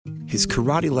his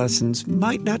karate lessons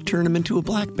might not turn him into a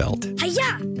black belt.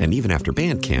 Hi-ya! And even after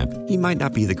band camp, he might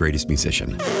not be the greatest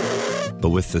musician.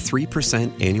 But with the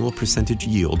 3% annual percentage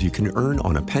yield you can earn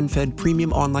on a PenFed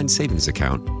premium online savings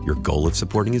account, your goal of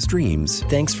supporting his dreams...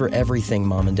 Thanks for everything,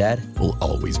 Mom and Dad. ...will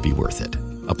always be worth it.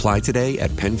 Apply today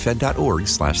at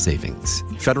PenFed.org/savings.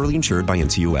 Federally insured by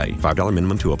NCUA. $5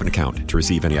 minimum to open account. To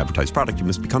receive any advertised product, you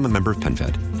must become a member of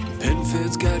PenFed.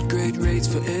 PenFed's got great rates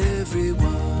for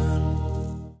everyone.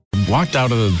 Walked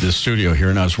out of the studio here,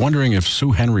 and I was wondering if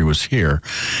Sue Henry was here,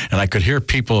 and I could hear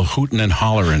people hooting and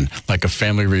hollering like a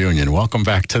family reunion. Welcome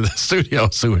back to the studio,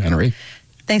 Sue Henry.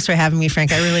 Thanks for having me,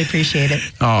 Frank. I really appreciate it.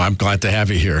 Oh, I'm glad to have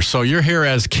you here. So you're here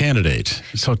as candidate.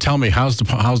 So tell me, how's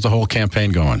the whole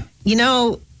campaign going? You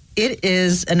know, it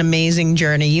is an amazing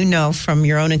journey. You know from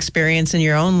your own experience in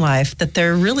your own life that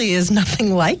there really is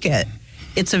nothing like it.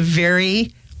 It's a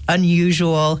very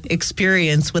unusual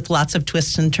experience with lots of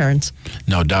twists and turns.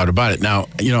 No doubt about it. Now,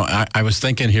 you know, I was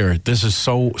thinking here, this is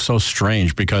so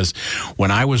strange because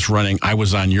when I was running, I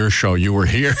was on your show. You were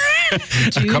here a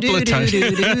couple of times.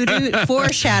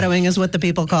 Foreshadowing is what the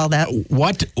people call that.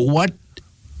 What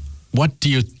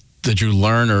did you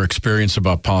learn or experience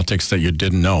about politics that you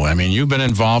didn't know? I mean, you've been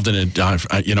involved in it,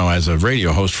 you know, as a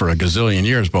radio host for a gazillion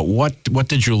years, but what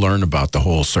did you learn about the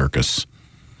whole circus?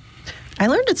 I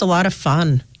learned it's a lot of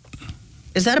fun.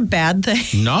 Is that a bad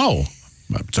thing? No,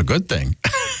 it's a good thing.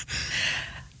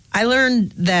 I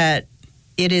learned that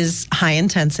it is high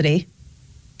intensity.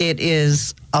 It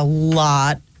is a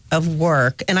lot of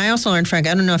work. And I also learned, Frank,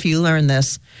 I don't know if you learned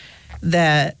this,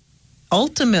 that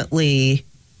ultimately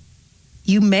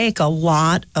you make a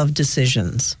lot of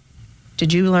decisions.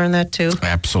 Did you learn that too?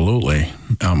 Absolutely.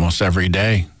 Almost every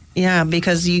day. Yeah,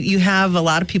 because you have a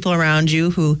lot of people around you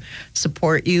who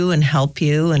support you and help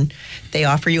you, and they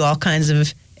offer you all kinds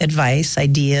of advice,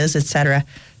 ideas, etc.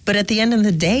 But at the end of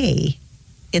the day,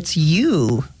 it's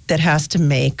you that has to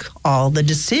make all the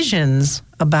decisions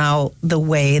about the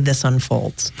way this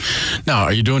unfolds. Now,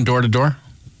 are you doing door-to-door?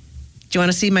 Do you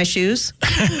want to see my shoes?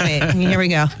 Wait, here we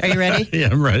go. Are you ready? Yeah,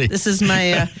 I'm ready. This is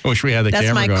my... I wish we had the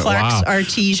camera going. That's my Clark's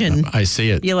Artesian. I see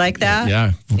it. You like that?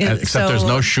 Yeah. Except there's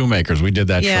no shoemakers. We did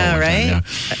that show one right?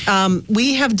 time. Yeah.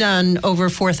 We have done over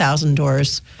 4,000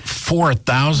 doors.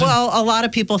 4,000? Well, a lot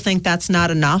of people think that's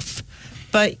not enough,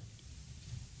 but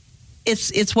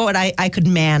it's what I could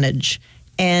manage.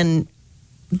 And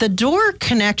the door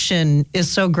connection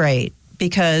is so great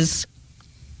because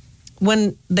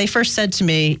when they first said to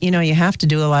me, you know, you have to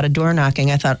do a lot of door knocking,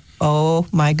 I thought, oh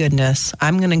my goodness,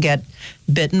 I'm going to get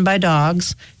bitten by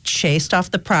dogs, chased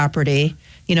off the property.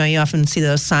 You know, you often see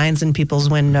those signs in people's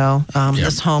window,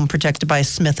 this home protected by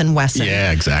Smith & Wesson.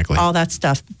 Yeah, exactly. All that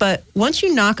stuff. But once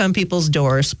you knock on people's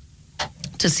doors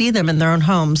to see them in their own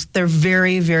homes, they're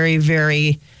very, very,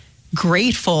 very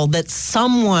grateful that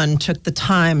someone took the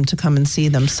time to come and see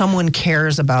them. Someone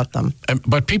cares about them.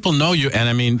 But people know you, and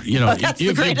I mean, you know,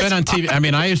 you've been on TV. I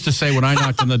mean, I used to say when I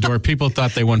knocked on the door, people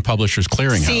thought they won Publishers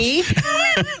Clearinghouse. See?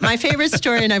 My favorite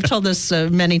story, and I've told this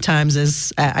many times,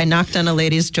 is I knocked on a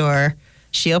lady's door.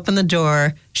 She opened the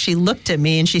door. She looked at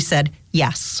me and she said,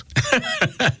 yes.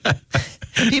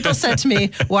 People said to me,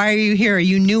 why are you here?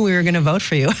 You knew we were going to vote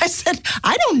for you. I said,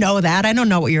 I don't know that. I don't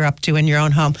know what you're up to in your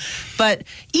own home. But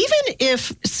even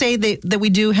if, say, that we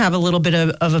do have a little bit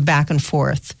of a back and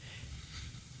forth,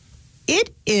 it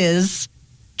is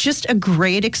just a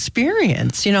great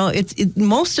experience. You know,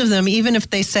 most of them, even if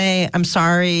they say, I'm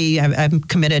sorry, I'm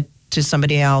committed to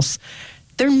somebody else,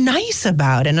 they're nice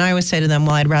about it. And I always say to them,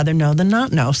 well, I'd rather know than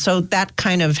not know. So that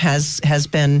kind of has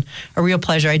been a real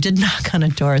pleasure. I did knock on a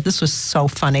door. This was so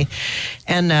funny.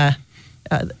 And I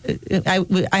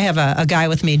have a guy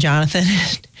with me, Jonathan.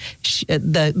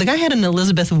 The guy had an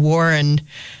Elizabeth Warren.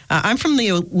 I'm from the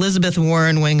Elizabeth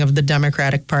Warren wing of the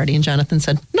Democratic Party. And Jonathan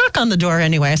said, knock on the door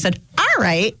anyway. I said, all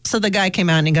right. So the guy came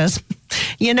out and he goes,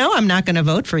 you know, I'm not going to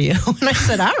vote for you. And I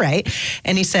said, all right.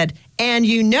 And he said, and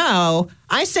you know,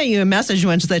 I sent you a message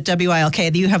once at WILK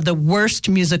that you have the worst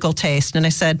musical taste. And I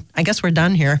said, I guess we're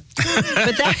done here.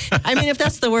 But if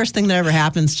that's the worst thing that ever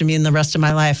happens to me in the rest of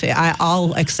my life,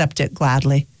 I'll accept it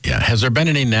gladly. Yeah. Has there been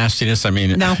any nastiness? I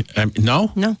mean, no.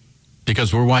 No? No.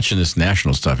 Because we're watching this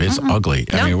national stuff. It's ugly.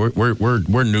 No. I mean,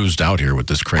 we're newsed out here with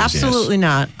this craziness. Absolutely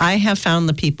not. I have found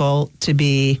the people to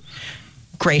be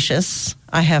gracious.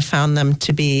 I have found them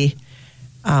to be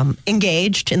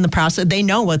engaged in the process. They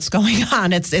know what's going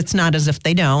on. It's not as if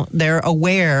they don't. They're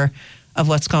aware of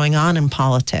what's going on in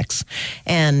politics.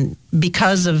 And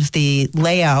because of the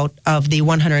layout of the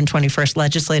 121st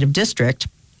Legislative District,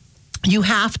 you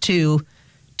have to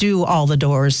do all the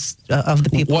doors of the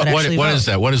people that actually vote. What is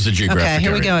that? What is the geographic Okay, here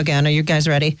we area? go again. Are you guys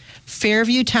ready?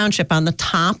 Fairview Township on the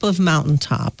top of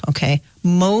Mountaintop, okay?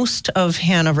 Most of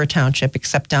Hanover Township,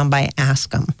 except down by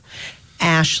Ascom.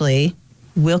 Ashley,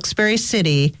 Wilkes-Barre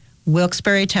City,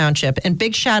 Wilkes-Barre Township, and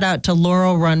big shout out to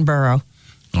Laurel Run Borough.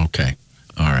 Okay.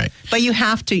 All right. But you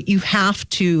have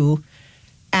to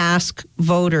ask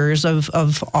voters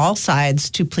of all sides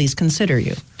to please consider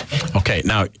you. Okay.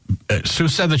 Now, Sue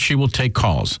said that she will take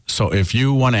calls. So if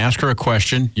you want to ask her a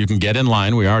question, you can get in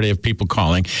line. We already have people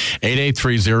calling.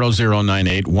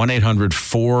 883-0098,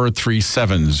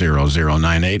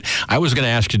 1-800-437-0098. I was going to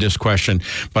ask you this question,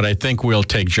 but I think we'll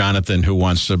take Jonathan, who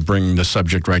wants to bring the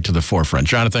subject right to the forefront.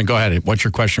 Jonathan, go ahead. What's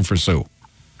your question for Sue?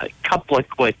 A couple of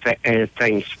quick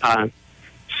things.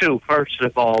 Sue, first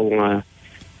of all,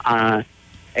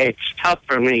 it's tough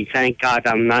for me. Thank God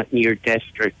I'm not in your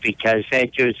district because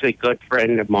Edge is a good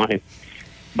friend of mine.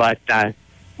 But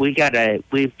we've got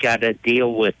to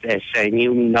deal with this, and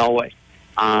you know it.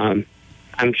 I'm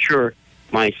sure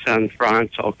my son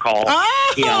Franz will call.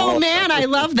 Oh, man, I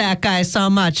love that guy so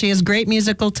much. He has great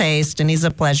musical taste, and he's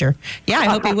a pleasure. Yeah, I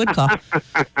hope he would call.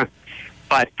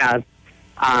 But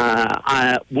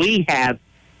we have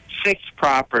 6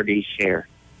 properties here.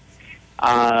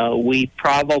 We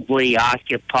probably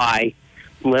occupy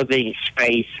living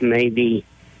space maybe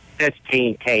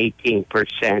 15 to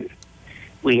 18%.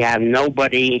 We have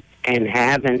nobody and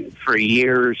haven't for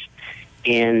years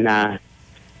in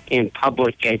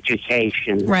public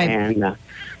education. Right. And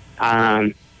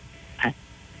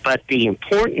but the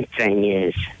important thing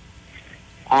is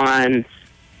on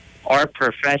our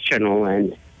professional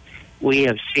end, we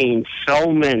have seen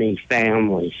so many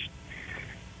families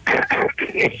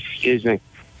excuse me,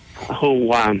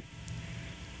 who have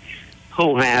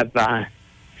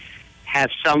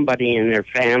somebody in their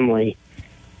family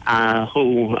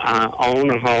who own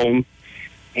a home,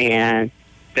 and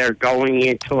they're going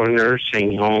into a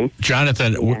nursing home.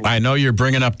 Jonathan, I know you're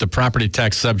bringing up the property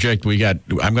tax subject.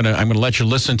 I'm gonna let you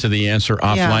listen to the answer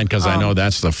offline because I know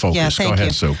that's the focus. Yeah, go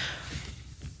ahead, Sue.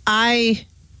 I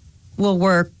will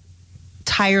work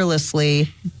tirelessly,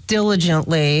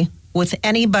 diligently with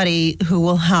anybody who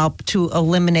will help to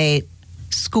eliminate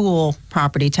school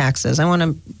property taxes. I want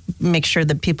to make sure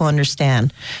that people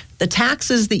understand. The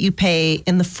taxes that you pay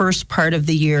in the first part of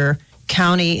the year,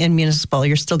 county and municipal,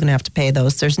 you're still going to have to pay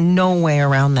those. There's no way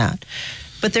around that.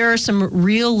 But there are some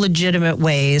real legitimate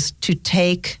ways to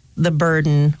take the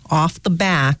burden off the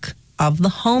back of the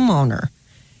homeowner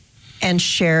and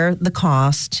share the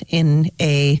cost in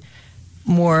a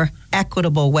more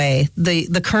equitable way.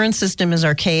 The current system is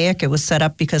archaic. It was set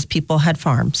up because people had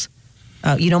farms.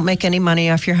 You don't make any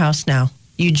money off your house now.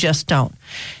 You just don't.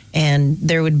 And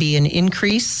there would be an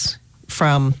increase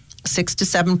from 6 to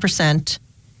 7%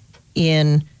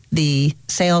 in the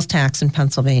sales tax in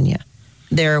Pennsylvania.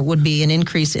 There would be an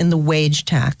increase in the wage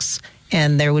tax,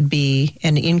 and there would be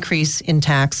an increase in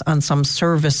tax on some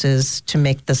services to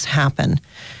make this happen.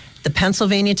 The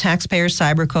Pennsylvania Taxpayer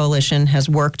Cyber Coalition has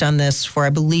worked on this for,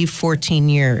 I believe, 14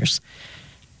 years.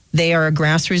 They are a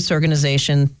grassroots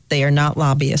organization. They are not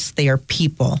lobbyists. They are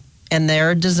people. And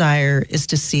their desire is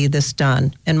to see this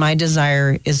done. And my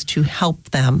desire is to help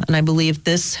them. And I believe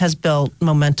this has built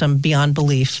momentum beyond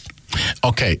belief.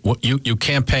 Okay, well, you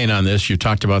campaign on this. You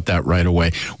talked about that right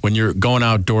away. When you're going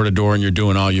out door to door and you're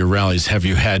doing all your rallies, have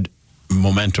you had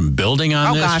momentum building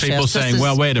on this? Gosh, people yes. saying,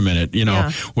 well, wait a minute,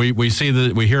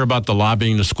 we hear about the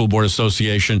lobbying, the school board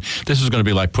association. This is going to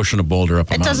be like pushing a boulder up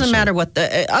a mountain. It doesn't matter what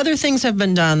the other things have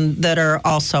been done that are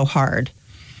also hard.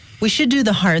 We should do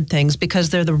the hard things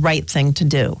because they're the right thing to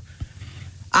do.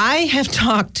 I have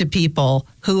talked to people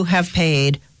who have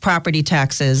paid property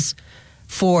taxes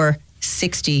for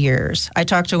 60 years. I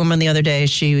talked to a woman the other day.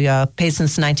 She paid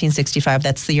since 1965.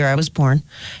 That's the year I was born.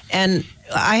 And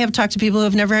I have talked to people who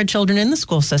have never had children in the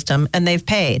school system, and they've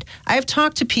paid. I have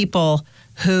talked to people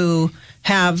who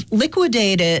have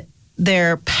liquidated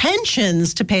their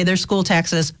pensions to pay their school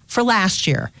taxes for last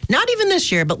year. Not even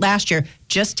this year, but last year,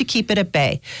 just to keep it at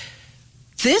bay.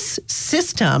 This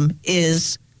system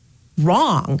is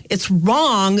wrong. It's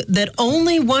wrong that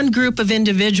only one group of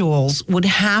individuals would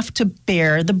have to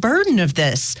bear the burden of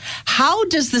this. How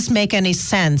does this make any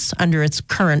sense under its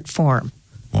current form?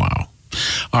 Wow.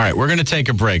 All right, we're going to take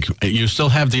a break. You still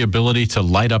have the ability to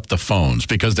light up the phones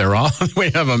because we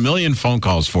have a million phone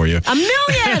calls for you. A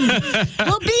million!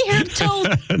 We'll be here till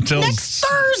next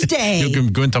Thursday. You can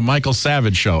go into Michael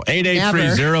Savage Show.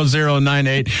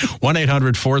 883-0098,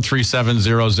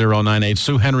 1-800-437-0098.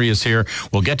 Sue Henry is here.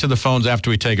 We'll get to the phones after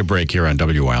we take a break here on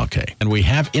WILK. And we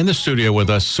have in the studio with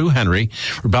us Sue Henry,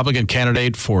 Republican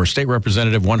candidate for State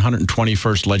Representative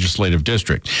 121st Legislative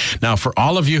District. Now, for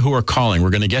all of you who are calling, we're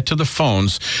going to get to the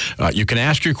phones. You can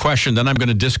ask your question, then I'm going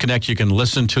to disconnect. You can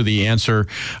listen to the answer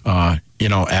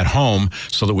at home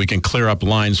so that we can clear up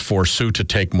lines for Sue to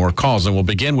take more calls. And we'll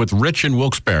begin with Rich in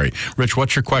Wilkes-Barre. Rich,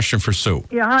 what's your question for Sue?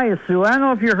 Yeah, hi, Sue. I don't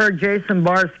know if you heard Jason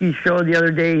Barsky's show the other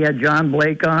day. He had John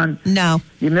Blake on. No.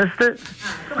 You missed it?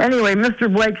 Anyway,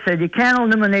 Mr. Blake said you can't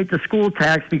eliminate the school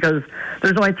tax because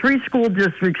there's only 3 school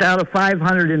districts out of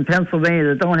 500 in Pennsylvania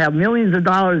that don't have millions of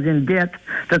dollars in debt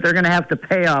that they're going to have to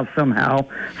pay off somehow.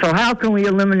 So how can we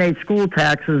eliminate school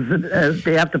taxes as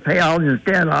they have to pay all this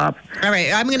debt off? All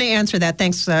right, I'm going to answer that.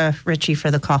 Thanks, Richie, for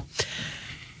the call.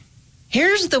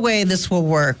 Here's the way this will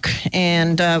work.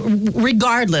 And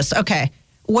regardless,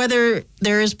 whether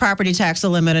there is property tax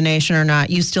elimination or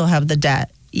not, you still have the debt.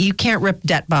 You can't rip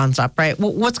debt bonds up, right?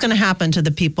 Well, what's going to happen to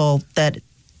the people that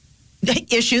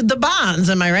issued the bonds?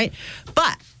 Am I right?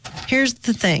 But here's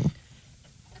the thing.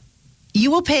 You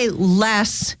will pay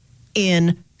less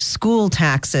in school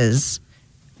taxes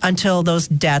until those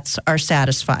debts are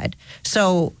satisfied.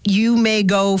 So you may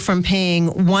go from paying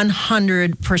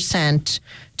 100%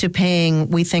 to paying,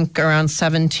 we think, around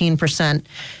 17%.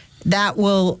 That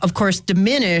will, of course,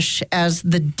 diminish as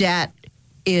the debt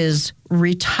is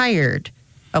retired.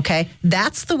 Okay,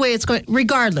 that's the way it's going.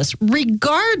 Regardless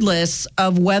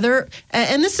of whether,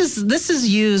 and this is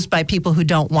used by people who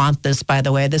don't want this. By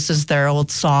the way, this is their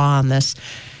old saw on this.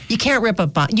 You can't rip a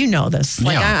bond. You know this.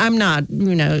 Like I'm not.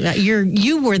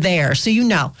 You were there, so you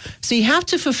know. So you have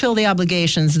to fulfill the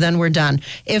obligations. Then we're done.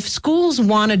 If schools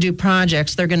want to do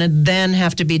projects, they're going to then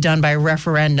have to be done by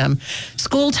referendum.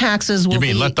 School taxes will. You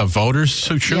mean let the voters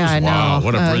choose? Yeah, I know. Wow,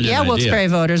 what a brilliant idea. Wilkes-Barre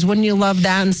voters. Wouldn't you love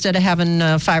that instead of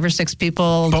having 5 or 6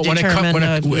 people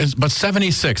determine? But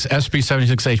 76, SB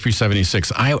 76, HB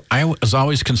 76. I was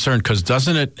always concerned because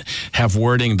doesn't it have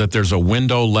wording that there's a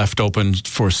window left open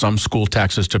for some school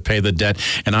taxes to pay the debt?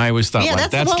 And I always thought,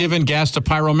 that's giving gas to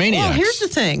pyromaniacs. Well, here's the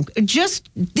thing. Just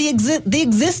the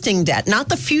existing debt, not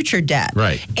the future debt.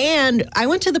 Right. And I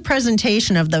went to the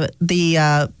presentation of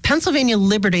the Pennsylvania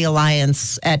Liberty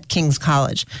Alliance at King's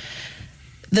College.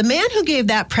 The man who gave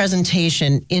that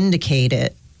presentation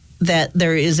indicated that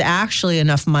there is actually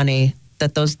enough money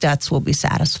that those debts will be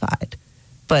satisfied.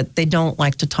 But they don't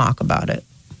like to talk about it.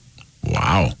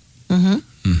 Wow. Mm-hmm.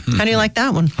 Mm-hmm. How do you like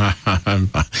that one?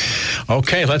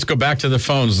 Okay, let's go back to the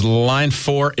phones. Line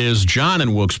 4 is John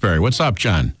in Wilkes-Barre. What's up,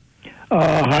 John?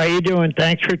 How you doing?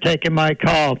 Thanks for taking my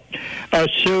call.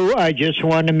 Sue, I just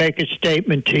want to make a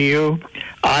statement to you.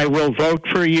 I will vote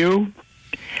for you,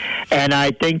 and I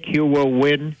think you will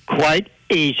win quite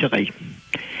easily.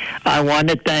 I want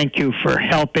to thank you for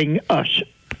helping us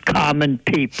common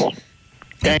people.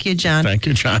 Thank you, John. Thank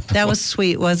you, John. That was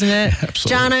sweet, wasn't it? Absolutely.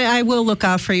 John, I will look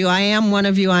out for you. I am one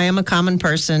of you. I am a common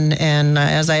person. And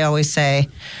as I always say,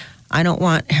 I don't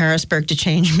want Harrisburg to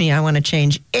change me. I want to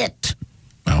change it.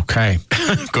 Okay.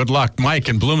 Good luck. Mike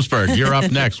in Bloomsburg, you're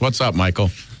up next. What's up,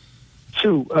 Michael?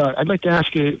 Sue, I'd like to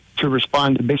ask you to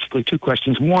respond to basically 2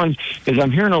 questions. One is I'm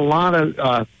hearing a lot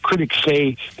of critics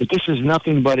say that this is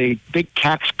nothing but a big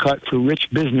tax cut for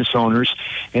rich business owners.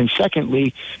 And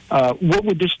secondly, what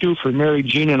would this do for Mary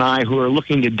Jean and I who are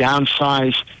looking to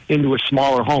downsize into a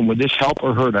smaller home? Would this help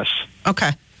or hurt us? Okay.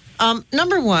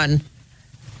 Number one,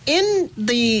 in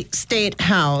the State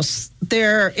House,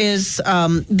 there is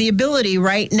the ability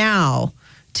right now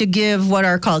to give what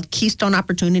are called Keystone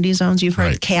Opportunity Zones. You've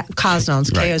heard KOZ zones,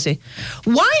 KOZ.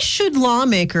 Why should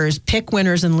lawmakers pick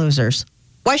winners and losers?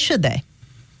 Why should they?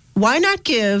 Why not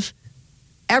give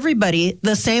everybody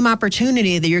the same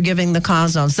opportunity that you're giving the KOZ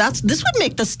zones? This would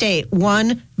make the state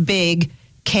one big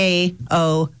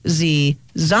KOZ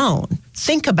zone.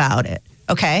 Think about it,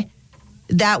 okay?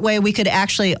 That way we could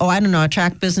actually,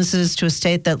 attract businesses to a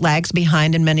state that lags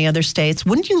behind in many other states.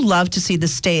 Wouldn't you love to see the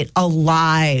state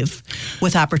alive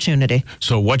with opportunity?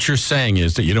 So what you're saying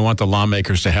is that you don't want the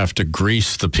lawmakers to have to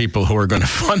grease the people who are going to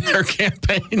fund their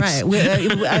campaigns.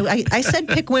 Right. I said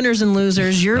pick winners and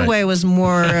losers. Your way was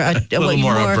more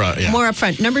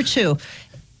upfront. Number 2.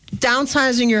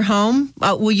 Downsizing your home,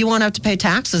 you won't have to pay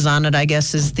taxes on it, I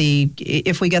guess,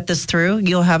 if we get this through,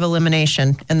 you'll have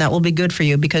elimination, and that will be good for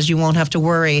you because you won't have to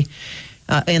worry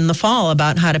in the fall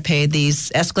about how to pay these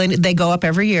escalating. They go up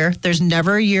every year. There's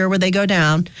never a year where they go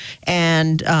down.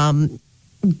 And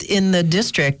in the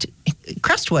district,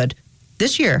 Crestwood,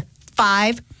 this year,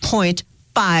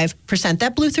 5.5%.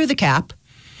 That blew through the cap.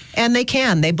 And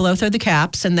they blow through the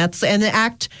caps. And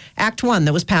the Act 1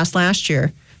 that was passed last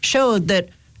year showed that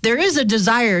there is a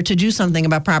desire to do something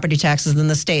about property taxes in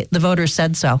the state. The voters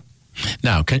said so.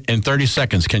 Now, in 30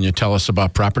 seconds, can you tell us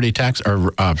about property tax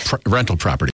or rental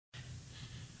property?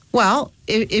 Well,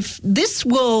 if this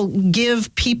will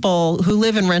give people who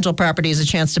live in rental properties a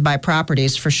chance to buy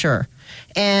properties, for sure.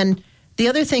 And the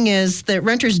other thing is that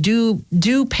renters do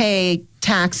pay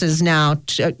taxes now,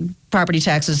 property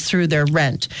taxes through their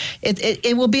rent.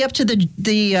 It will be up to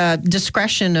the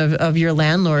discretion of your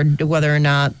landlord whether or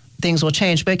not things will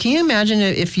change. But can you imagine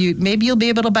if maybe you'll be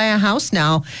able to buy a house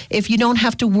now if you don't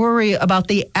have to worry about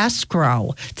the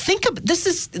escrow? Think of this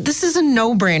is a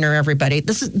no-brainer, everybody.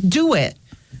 Do it.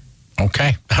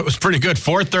 Okay, that was pretty good.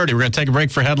 4:30. We're going to take a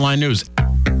break for headline news.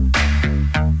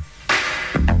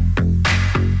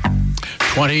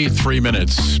 23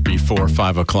 minutes before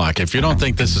 5 o'clock. If you don't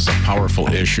think this is a powerful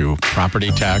issue, property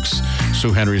tax,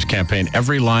 Sue Henry's campaign,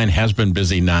 every line has been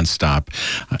busy nonstop.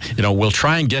 We'll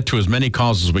try and get to as many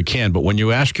calls as we can, but when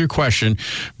you ask your question,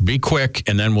 be quick,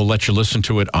 and then we'll let you listen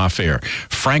to it off air.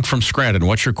 Frank from Scranton,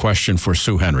 what's your question for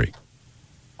Sue Henry?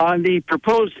 On the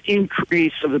proposed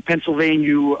increase of the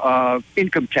Pennsylvania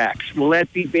income tax, will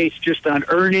that be based just on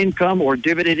earned income or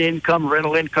dividend income,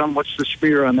 rental income? What's the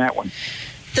spear on that one?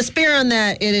 The spear on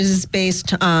that, it is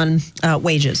based on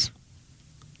wages,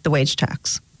 the wage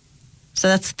tax. So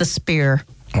that's the spear.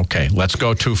 Okay, let's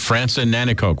go to France in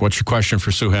Nanticoke. What's your question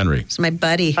for Sue Henry? It's my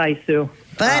buddy. Hi, Sue.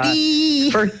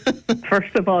 Buddy!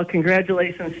 First of all,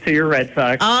 congratulations to your Red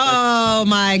Sox. Oh,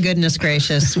 my goodness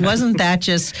gracious. Wasn't that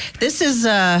just... This is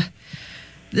an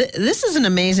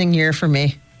amazing year for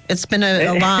me. It's been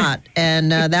a lot,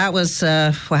 and that was...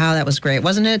 wow, that was great.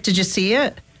 Wasn't it? Did you see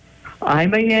it?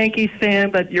 I'm a Yankees fan,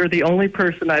 but you're the only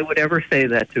person I would ever say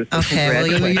that to. So okay, well,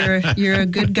 you're a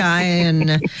good guy,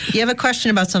 and you have a question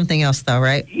about something else, though,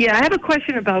 right? Yeah, I have a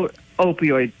question about the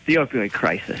opioid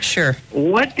crisis. Sure.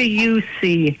 What do you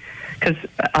see? Because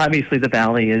obviously the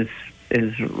Valley is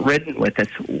ridden with this.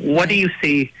 What do you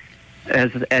see as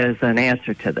an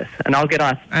answer to this? And I'll get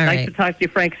off. All nice right. to talk to you,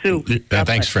 Frank. Sue.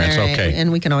 Thanks, France. All right. Okay.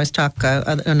 And we can always talk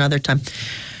another time.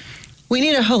 We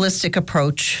need a holistic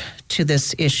approach to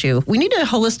this issue. We need a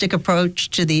holistic approach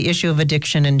to the issue of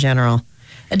addiction in general.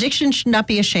 Addiction should not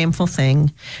be a shameful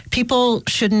thing. People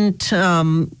shouldn't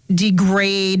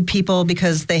degrade people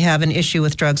because they have an issue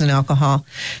with drugs and alcohol.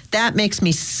 That makes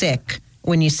me sick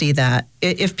when you see that.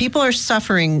 If people are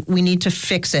suffering, we need to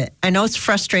fix it. I know it's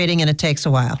frustrating and it takes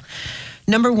a while.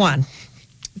 Number one,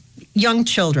 young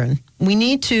children. We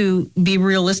need to be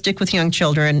realistic with young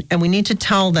children, and we need to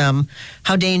tell them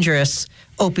how dangerous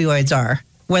opioids are,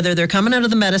 whether they're coming out of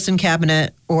the medicine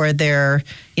cabinet or they're,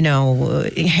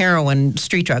 heroin,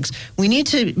 street drugs. We need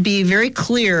to be very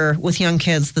clear with young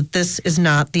kids that this is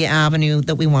not the avenue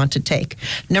that we want to take.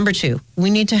 Number two,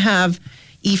 we need to have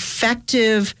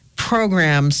effective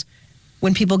programs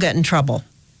when people get in trouble.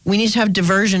 We need to have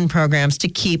diversion programs to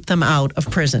keep them out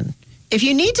of prison. If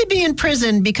you need to be in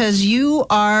prison because you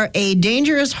are a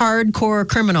dangerous, hardcore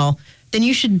criminal, then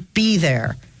you should be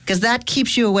there because that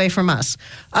keeps you away from us.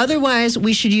 Otherwise,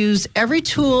 we should use every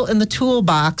tool in the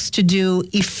toolbox to do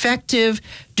effective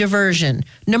diversion.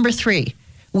 Number three,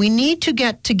 we need to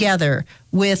get together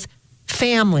with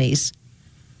families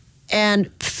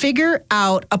and figure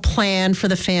out a plan for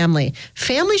the family.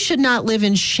 Families should not live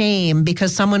in shame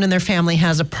because someone in their family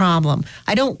has a problem.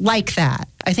 I don't like that.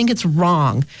 I think it's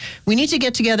wrong. We need to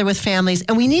get together with families,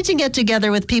 and we need to get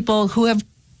together with people who have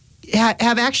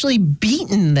actually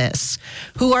beaten this,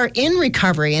 who are in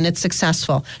recovery and it's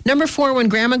successful. Number four, when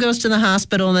grandma goes to the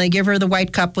hospital and they give her the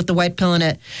white cup with the white pill in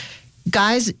it,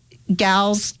 guys,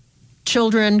 gals,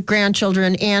 children,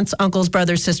 grandchildren, aunts, uncles,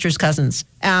 brothers, sisters, cousins,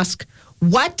 ask,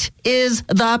 what is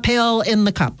the pill in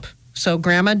the cup? So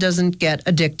grandma doesn't get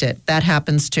addicted. That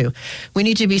happens too. We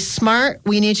need to be smart.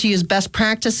 We need to use best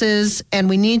practices, and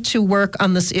we need to work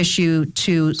on this issue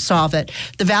to solve it.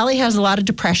 The Valley has a lot of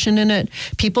depression in it.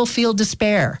 People feel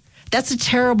despair. That's a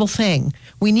terrible thing.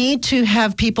 We need to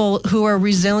have people who are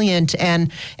resilient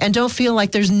and don't feel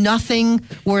like there's nothing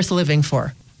worth living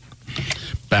for.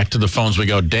 Back to the phones we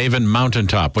go. Dave in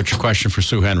Mountaintop, what's your question for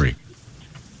Sue Henry?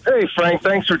 Hey, Frank,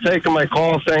 thanks for taking my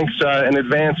call. Thanks in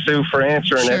advance, Sue, for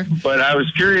answering it. But I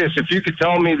was curious if you could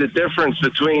tell me the difference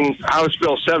between House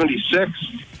Bill 76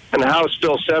 and House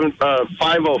Bill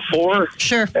 504.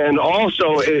 Sure. And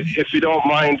also, if you don't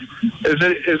mind,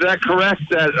 is that correct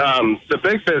that the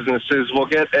big businesses will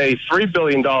get a $3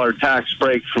 billion tax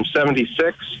break from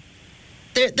 76?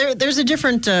 There's a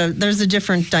different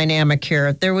dynamic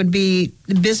here. There would be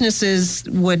businesses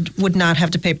would not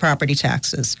have to pay property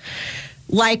taxes,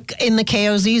 like in the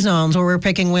KOZ zones where we're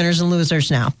picking winners and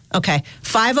losers now. Okay,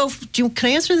 can I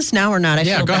answer this now or not?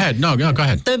 Yeah, go ahead. No, go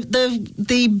ahead.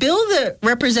 The bill that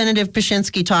Representative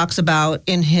Pshinski talks about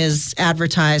in his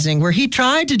advertising, where he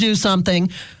tried to do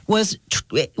something, was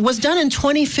done in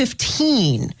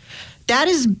 2015. That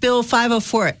is Bill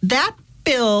 504. That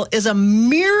bill is a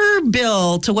mirror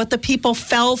bill to what the people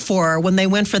fell for when they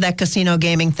went for that casino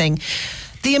gaming thing.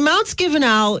 The amounts given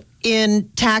out in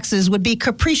taxes would be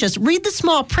capricious. Read the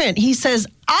small print. He says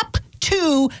up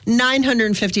to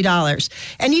 $950.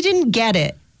 And he didn't get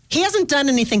it. He hasn't done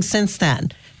anything since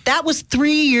then. That was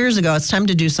 3 years ago. It's time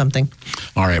to do something.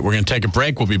 All right, we're going to take a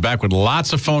break. We'll be back with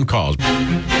lots of phone calls.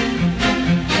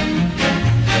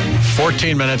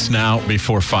 14 minutes now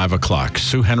before 5 o'clock.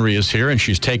 Sue Henry is here, and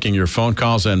she's taking your phone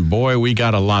calls, and boy, we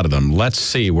got a lot of them. Let's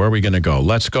see, where are we going to go?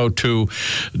 Let's go to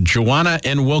Joanna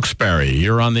in Wilkes-Barre.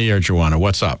 You're on the air, Joanna.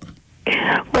 What's up?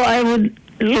 Well, I would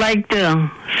like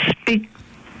to speak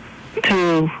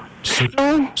to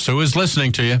Sue. Sue is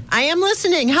listening to you. I am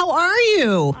listening. How are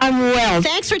you? I'm well.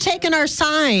 Thanks for taking our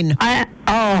sign. I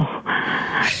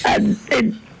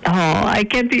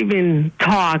can't even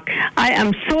talk. I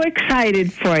am so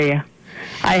excited for you.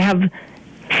 I have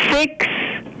 6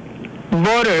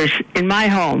 voters in my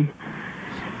home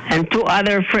and 2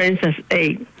 other friends as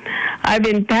 8. I've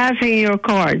been passing your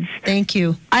cards. Thank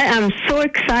you. I am so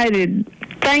excited.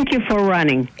 Thank you for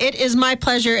running. It is my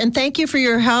pleasure, and thank you for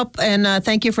your help, and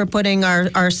thank you for putting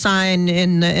our sign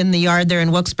in the yard there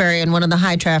in Wilkes-Barre in one of the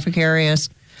high traffic areas.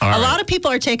 A lot of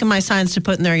people are taking my signs to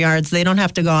put in their yards. They don't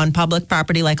have to go on public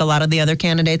property like a lot of the other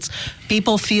candidates.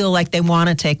 People feel like they want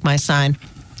to take my sign.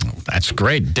 That's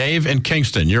great. Dave in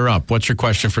Kingston, you're up. What's your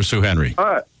question for Sue Henry?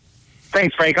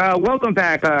 Thanks, Frank. Welcome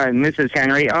back, Mrs.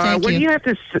 Henry. When you have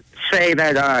to say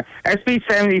that SB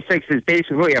 76 is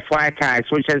basically a flat tax,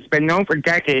 which has been known for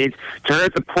decades to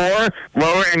hurt the poor,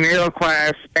 lower and middle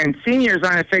class, and seniors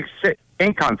on a fixed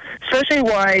income, especially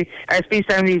why SB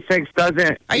 76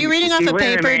 doesn't... Are you reading off a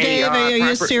paper, Dave? Are you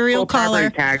a serial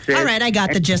caller? All right, I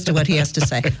got the gist of what he has to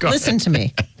say. Listen to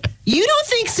me. You don't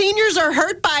think seniors are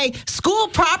hurt by school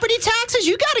property taxes?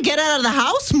 You got to get out of the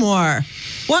house more.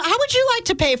 Well, how would you like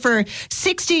to pay for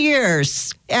 60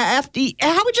 years? How would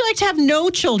you like to have no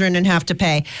children and have to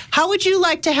pay? How would you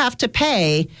like to have to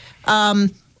pay...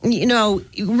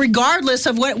 regardless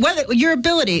of whether your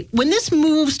ability, when this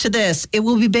moves to this, it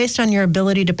will be based on your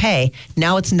ability to pay.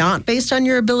 Now it's not based on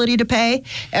your ability to pay.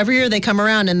 Every year they come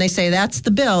around and they say, that's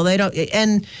the bill. They don't,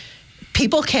 and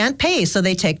people can't pay, so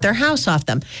they take their house off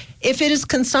them. If it is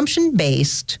consumption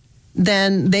based,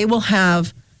 then they will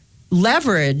have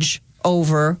leverage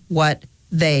over what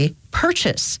they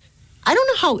purchase. I don't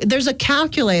know how, there's a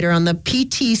calculator on the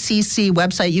PTCC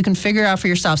website you can figure out for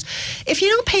yourselves. If you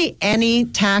don't pay any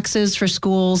taxes for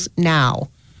schools now,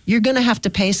 you're going to have to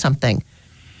pay something.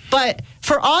 But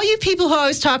for all you people who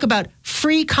always talk about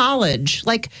free college,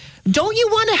 like, don't you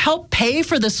want to help pay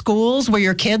for the schools where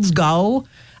your kids go?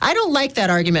 I don't like that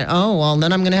argument. Oh, well,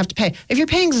 then I'm going to have to pay. If you're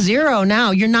paying $0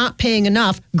 now, you're not paying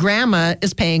enough. Grandma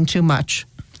is paying too much.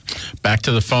 Back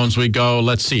to the phones we go.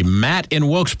 Let's see. Matt in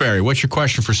Wilkes-Barre, what's your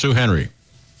question for Sue Henry?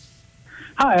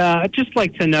 Hi, I'd just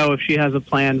like to know if she has a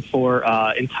plan for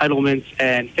entitlements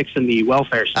and fixing the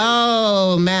welfare system.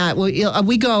 Oh, Matt,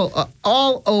 we go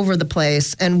all over the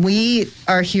place, and we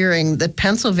are hearing that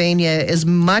Pennsylvania is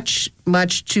much,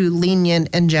 much too lenient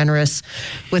and generous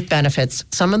with benefits.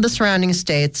 Some of the surrounding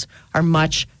states are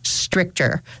much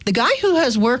stricter. The guy who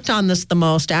has worked on this the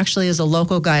most actually is a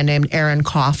local guy named Aaron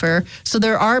Coffer. So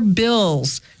there are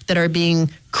bills that are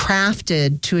being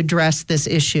crafted to address this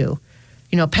issue.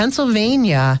 You know,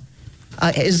 Pennsylvania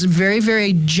is very,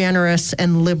 very generous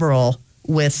and liberal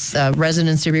with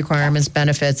residency requirements,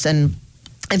 benefits, and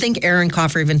I think Aaron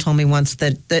Coffer even told me once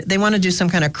that they want to do some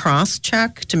kind of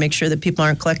cross-check to make sure that people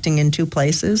aren't collecting in 2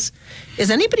 places.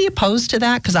 Is anybody opposed to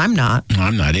that? Because I'm not.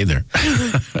 I'm not either.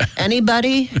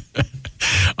 Anybody?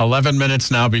 11 minutes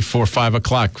now before 5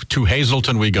 o'clock. To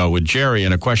Hazleton we go with Jerry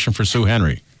and a question for Sue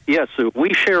Henry. Yes,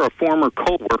 we share a former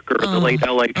co-worker, the late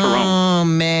L.A. Jerome. Oh,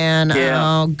 man.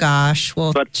 Yeah. Oh, gosh.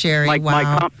 Well, but Jerry,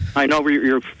 I know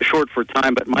you're short for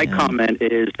time, but my comment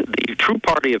is the true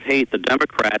party of hate, the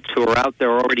Democrats, who are out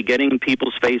there already getting in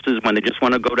people's faces when they just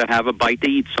want to go to have a bite to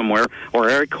eat somewhere, or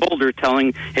Eric Holder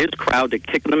telling his crowd to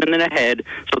kick them in the head.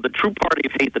 So the true party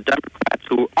of hate, the Democrats,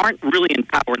 who aren't really in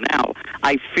power now,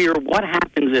 I fear what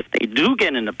happens if they do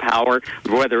get into power,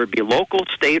 whether it be local,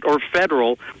 state, or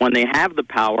federal, when they have the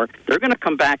power, they're going to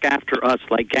come back after us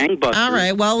like gangbusters. All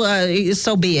right, well,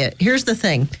 so be it. Here's the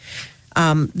thing.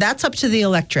 That's up to the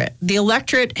electorate. The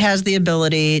electorate has the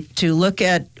ability to look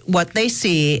at what they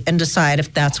see and decide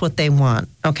if that's what they want,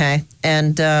 okay?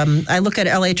 And I look at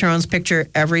L.A. Tyrone picture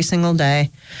every single day.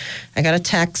 I got a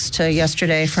text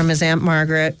yesterday from his Aunt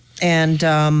Margaret, and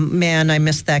man, I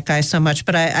missed that guy so much.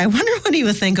 But I wonder what he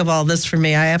would think of all this for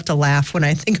me. I have to laugh when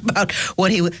I think about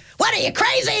what he would... What, are you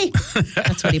crazy?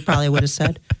 That's what he probably would have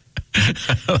said.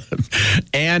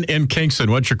 Ann in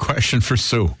Kingston, what's your question for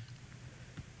Sue?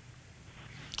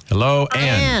 Hello,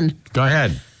 Ann. Go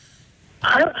ahead.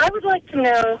 I would like to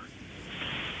know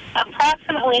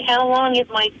approximately how long it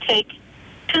might take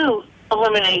to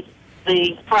eliminate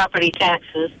the property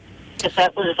taxes if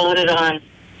that was voted on.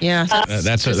 Yeah,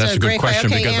 that's a good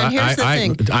question, okay, because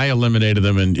Ann, I eliminated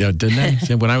them, and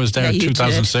didn't I? When I was there in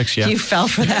 2006, you fell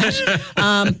for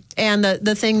that. And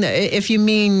the thing that, if you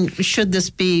mean, should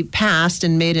this be passed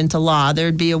and made into law,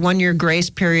 there'd be a 1-year grace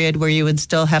period where you would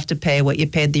still have to pay what you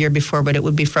paid the year before, but it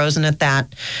would be frozen at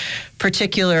that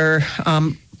particular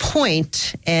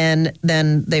point, and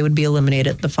then they would be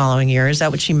eliminated the following year. Is that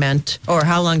what she meant? Or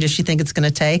how long does she think it's going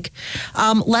to take?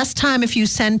 Less time if you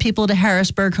send people to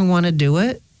Harrisburg who want to do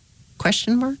it?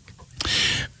 Question mark?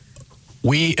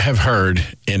 We have heard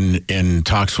in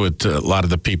talks with a lot of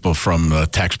the people from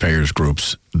taxpayers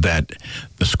groups that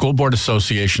the School Board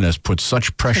Association has put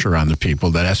such pressure on the people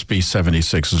that SB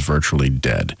 76 is virtually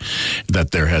dead.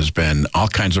 That there has been all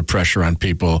kinds of pressure on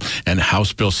people, and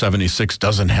House Bill 76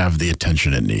 doesn't have the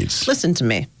attention it needs. Listen to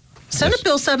me. Senate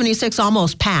Bill 76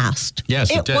 almost passed. Yes,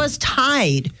 it did. Was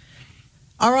tied.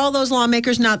 Are all those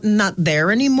lawmakers not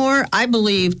there anymore? I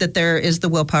believe that there is the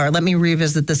willpower. Let me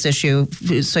revisit this issue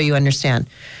so you understand.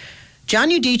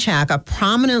 John Udechak, a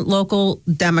prominent local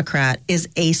Democrat, is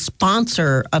a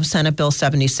sponsor of Senate Bill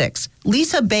 76.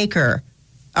 Lisa Baker,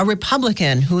 a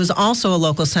Republican who is also a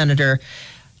local senator,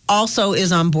 also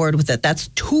is on board with it. That's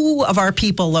 2 of our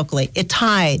people locally. It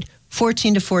tied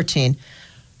 14-14.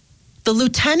 The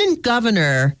Lieutenant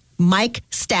Governor, Mike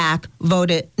Stack,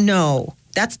 voted no.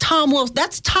 That's Tom Wolf.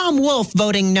 That's Tom Wolf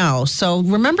voting no. So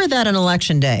remember that on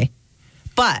Election Day.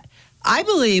 But I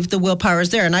believe the willpower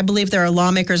is there, and I believe there are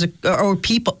lawmakers or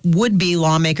people, would-be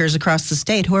lawmakers across the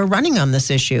state who are running on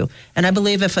this issue. And I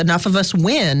believe if enough of us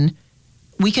win,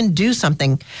 we can do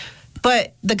something.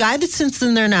 But the guy that sits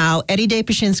in there now, Eddie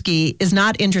Dapashinsky, is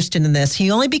not interested in this. He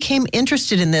only became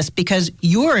interested in this because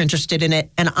you're interested in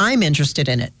it and I'm interested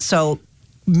in it. So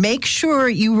make sure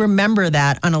you remember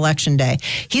that on Election Day.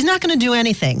 He's not going to do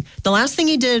anything. The last thing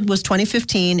he did was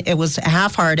 2015. It was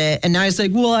half-hearted. And now he's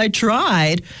like, well, I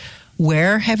tried.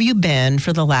 Where have you been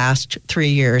for the last 3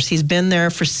 years? He's been there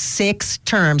for 6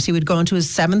 terms. He would go into his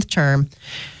 7th term.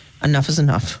 Enough is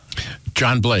enough.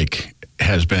 John Blake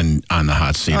has been on the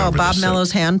hot seat. Oh, Bob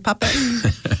Mello's hand puppet?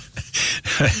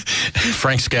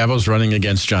 Frank Scavo's running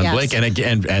against John Blake, and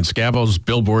Scavo's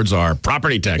billboards are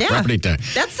property tax, property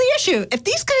tax. That's the issue. If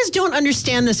these guys don't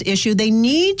understand this issue, they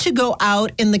need to go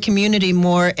out in the community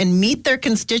more and meet their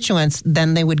constituents,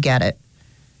 then they would get it.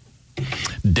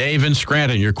 Dave in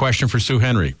Scranton, your question for Sue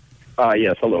Henry.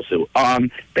 Yes, hello, Sue.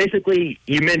 Basically,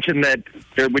 you mentioned that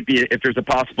there would be, if there's a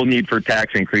possible need for a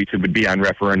tax increase, it would be on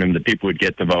referendum that people would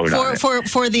get to vote on it.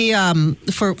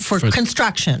 For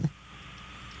construction.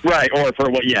 Right, or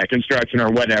for construction or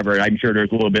whatever. I'm sure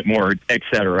there's a little bit more, et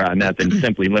cetera, on that than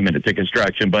simply limited to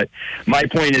construction. But my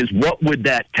point is, what would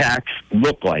that tax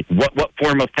look like? What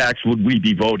form of tax would we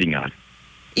be voting on?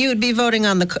 You would be voting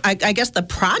on I guess the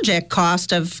project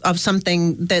cost of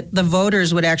something that the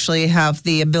voters would actually have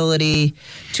the ability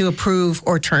to approve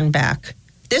or turn back.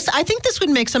 I think this would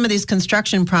make some of these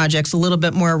construction projects a little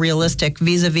bit more realistic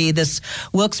vis-a-vis this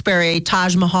Wilkes-Barre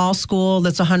Taj Mahal school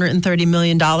that's $130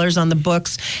 million on the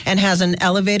books and has an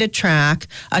elevated track,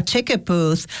 a ticket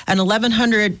booth, an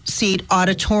 1,100-seat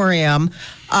auditorium,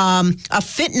 a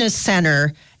fitness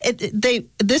center.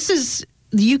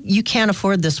 You can't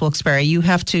afford this, Wilkes-Barre. You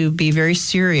have to be very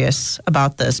serious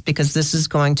about this because this is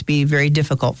going to be very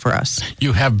difficult for us.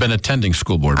 You have been attending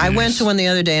school board meetings. I went to one the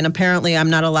other day, and apparently I'm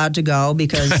not allowed to go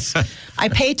because I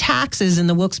pay taxes in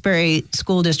the Wilkes-Barre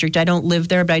School District. I don't live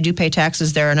there, but I do pay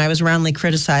taxes there, and I was roundly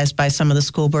criticized by some of the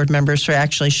school board members for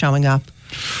actually showing up.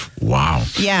 Wow.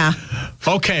 Yeah.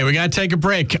 Okay, we got to take a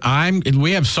break.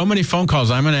 We have so many phone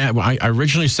calls. I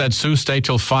originally said Sue stay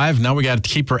till 5. Now we got to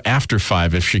keep her after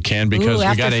 5 if she can because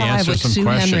we got to answer some Sue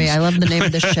questions. Henry. I love the name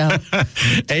of this show.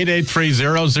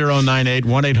 883-0098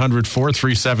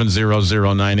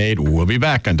 1-800-437-0098. We'll be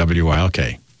back on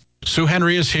WILK. Sue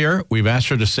Henry is here. We've asked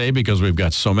her to stay because we've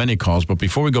got so many calls. But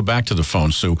before we go back to the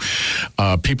phone, Sue,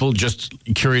 people just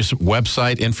curious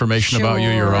website information about you,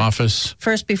 your office.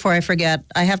 First, before I forget,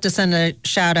 I have to send a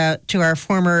shout out to our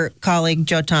former colleague,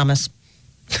 Joe Thomas.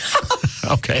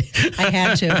 Okay. I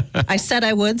had to. I said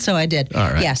I would, so I did. All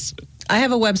right. Yes. I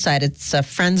have a website. It's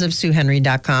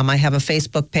friendsofsuehenry.com. I have a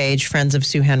Facebook page, Friends of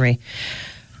Sue Henry.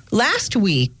 Last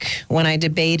week, when I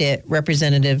debated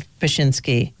Representative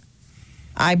Pashinsky,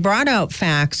 I brought out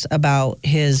facts about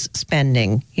his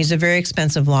spending. He's a very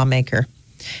expensive lawmaker.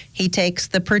 He takes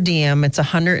the per diem. It's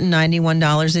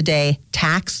 $191 a day,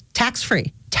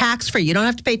 tax-free. Tax-free. You don't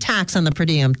have to pay tax on the per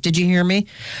diem. Did you hear me?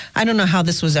 I don't know how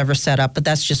this was ever set up, but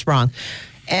that's just wrong.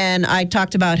 And I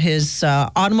talked about his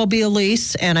automobile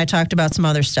lease, and I talked about some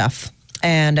other stuff.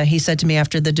 And he said to me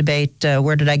after the debate,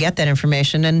 where did I get that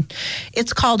information? And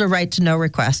it's called a right to know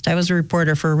request. I was a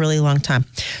reporter for a really long time.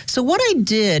 So what I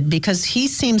did, because he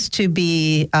seems to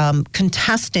be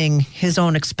contesting his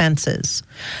own expenses,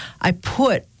 I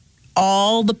put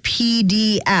all the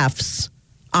PDFs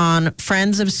on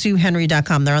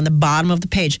friendsofsuehenry.com. They're on the bottom of the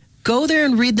page. Go there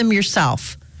and read them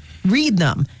yourself. Read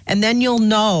them, and then you'll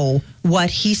know what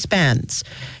he spends.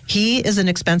 He is an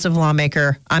expensive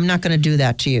lawmaker. I'm not going to do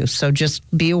that to you. So just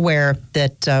be aware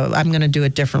that I'm going to do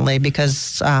it differently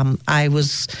because I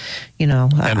was,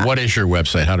 And what is your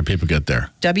website? How do people get there?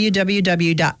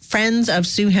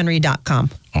 www.friendsofsuehenry.com.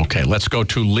 Okay, let's go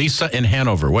to Lisa in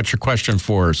Hanover. What's your question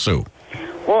for Sue?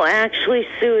 Well, actually,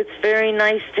 Sue, it's very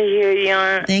nice to hear you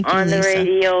on the Lisa.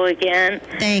 radio again.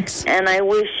 Thanks. And I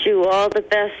wish you all the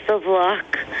best of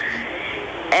luck.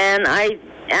 And you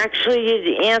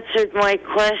answered my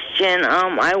question.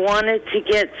 I wanted to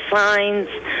get signs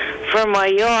for my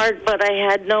yard, but I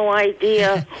had no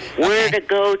idea where to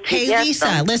go to get them. Hey,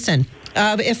 Lisa, listen.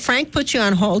 If Frank puts you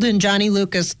on hold and Johnny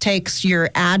Lucas takes your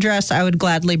address, I would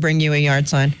gladly bring you a yard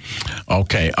sign.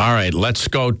 Okay, all right. Let's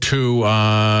go to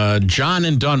John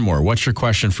in Dunmore. What's your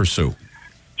question for Sue?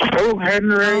 Sue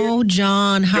Henry. Oh,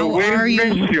 John, how are you?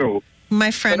 We miss you.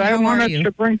 My friend, but how are you? I wanted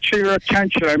to bring to your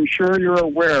attention, I'm sure you're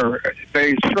aware,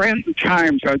 the Scranton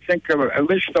Times, I think at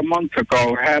least a month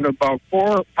ago, had about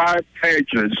 4 or 5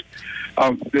 pages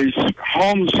of these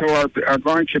homes who are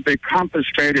going to be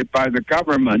confiscated by the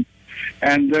government.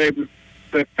 And the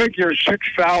figure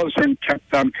 6,000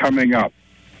 kept on coming up.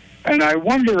 And I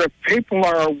wonder if people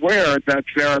are aware that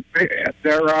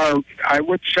there are, I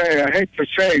would say, I hate to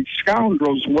say,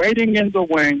 scoundrels waiting in the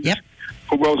wings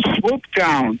who will swoop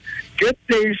down, get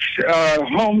these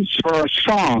homes for a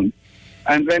song,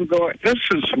 and then go, this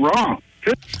is wrong.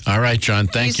 All right, John,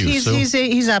 thank you, Sue.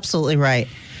 He's absolutely right.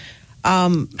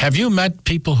 Have you met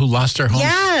people who lost their homes?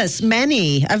 Yes,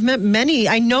 many. I've met many.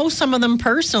 I know some of them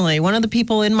personally. One of the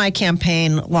people in my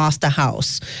campaign lost a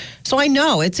house. So I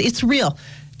know it's real.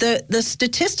 The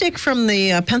statistic from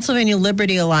the Pennsylvania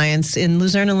Liberty Alliance in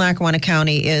Luzerne and Lackawanna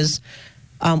County is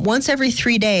once every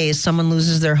 3 days someone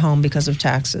loses their home because of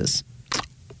taxes.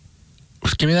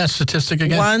 Give me that statistic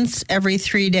again. Once every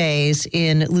 3 days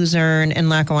in Luzerne and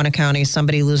Lackawanna County,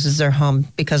 somebody loses their home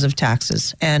because of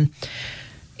taxes. And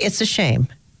it's a shame.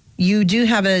 You do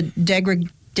have a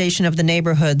degradation of the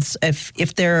neighborhoods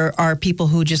if there are people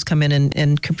who just come in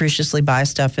and capriciously buy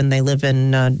stuff and they live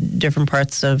in different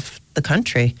parts of the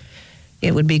country.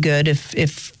 It would be good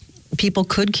if people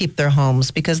could keep their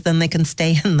homes because then they can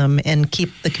stay in them and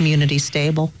keep the community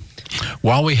stable.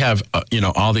 While we have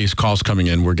all these calls coming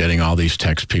in, we're getting all these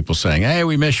texts, people saying, hey,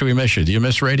 we miss you, we miss you. Do you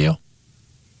miss radio?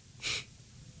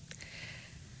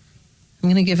 I'm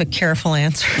going to give a careful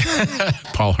answer.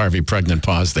 Paul Harvey, pregnant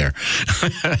pause there.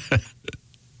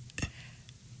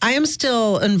 I am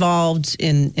still involved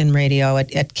in radio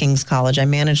at King's College. I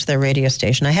manage their radio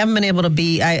station. I haven't been able to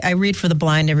be, I read for the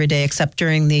blind every day except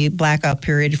during the blackout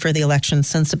period for the election.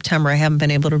 Since September, I haven't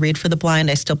been able to read for the blind.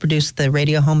 I still produce the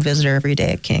radio home visitor every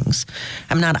day at King's.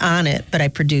 I'm not on it, but I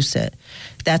produce it.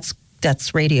 That's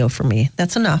radio for me.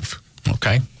 That's enough.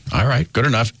 Okay. All right. Good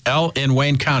enough. Elle in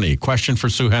Wayne County. Question for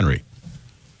Sue Henry.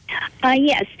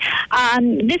 Yes.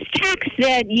 This tax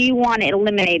that you want to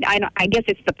eliminate, I guess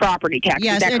it's the property tax.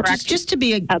 Yes, is that correct? Just to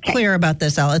be clear about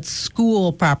this, Al, it's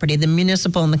school property, the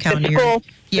municipal and the county. School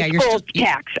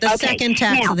tax. The second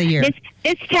tax now, of the year.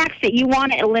 This tax that you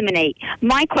want to eliminate,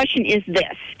 my question is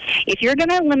this. If you're going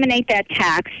to eliminate that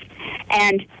tax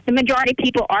and the majority of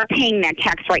people are paying that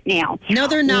tax right now. No,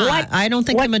 they're not. I don't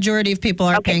think the majority of people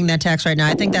are paying that tax right now.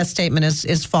 I think that statement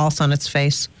is false on its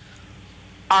face.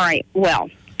 All right. Well,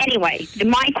 anyway,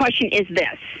 my question is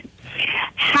this.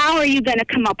 How are you going to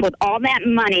come up with all that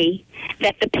money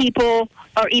that the people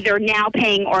are either now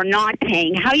paying or not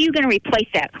paying? How are you going to replace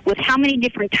that? With how many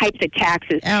different types of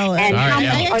taxes? And how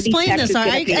much are these taxes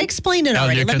going to be? I explained it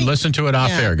already. You can listen to it off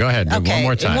air. Go ahead. Okay. One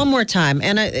more time. One more time.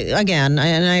 And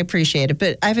I appreciate it,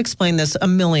 but I've explained this a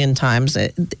million times,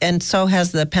 and so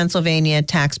has the Pennsylvania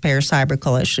Taxpayer Cyber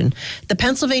Coalition. The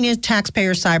Pennsylvania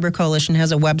Taxpayer Cyber Coalition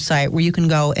has a website where you can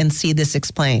go and see this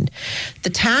explained. The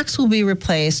tax will be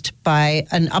replaced by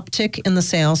an uptick in the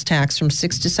sales tax from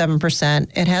 6 to 7%.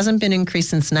 It hasn't been increased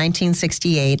since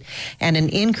 1968, and an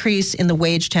increase in the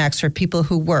wage tax for people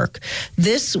who work.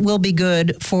 This will be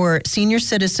good for senior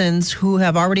citizens who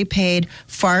have already paid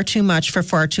far too much for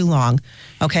far too long.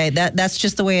 Okay, that's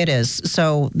just the way it is.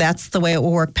 So that's the way it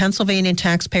will work. Pennsylvania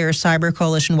Taxpayer Cyber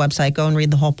Coalition website. Go and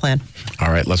read the whole plan.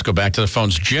 All right, let's go back to the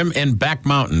phones. Jim in Back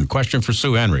Mountain. Question for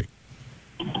Sue Henry.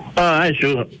 Hi,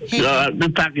 Sue.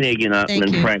 Good talking to you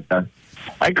again, Frank.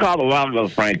 I called a while ago,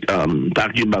 Frank,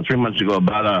 talked to you about 3 months ago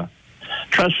about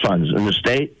trust funds in the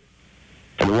state.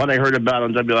 And what I heard about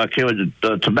on WLK was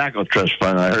the tobacco trust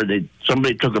fund. I heard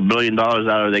somebody took $1 billion out,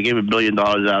 or they gave $1 billion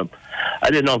out. I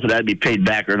didn't know if it had to be paid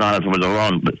back or not, if it was a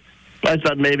loan, but I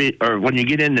thought maybe, or when you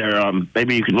get in there,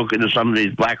 maybe you could look into some of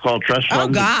these black hole trust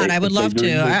funds. Oh God, I would love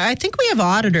to. I think we have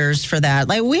auditors for that.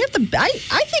 Like we have I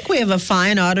think we have a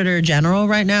fine auditor general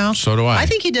right now. So do I. I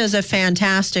think he does a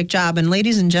fantastic job. And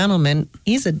ladies and gentlemen,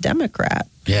 he's a Democrat.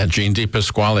 Yeah, Gene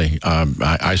DePasquale.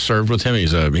 I served with him.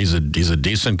 He's a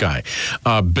decent guy.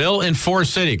 Bill in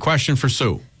Forest City. Question for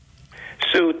Sue.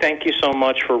 Sue, thank you so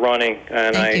much for running,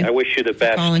 and I wish you the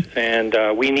best. And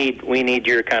we need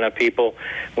your kind of people.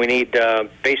 We need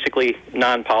basically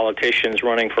non-politicians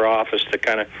running for office to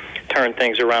kind of turn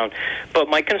things around. But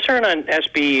my concern on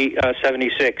SB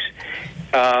 76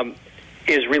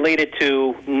 is related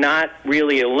to not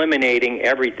really eliminating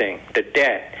everything, the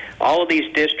debt. All of these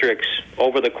districts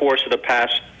over the course of the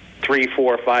past 3,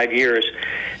 4, 5 years,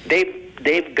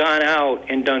 they've gone out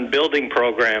and done building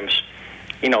programs.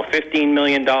 $15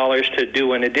 million to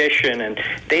do an addition, and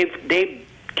they've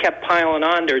kept piling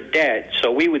on their debt.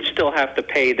 So we would still have to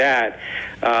pay that.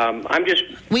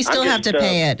 We still have to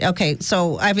pay it. Okay,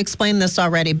 so I've explained this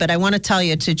already, but I want to tell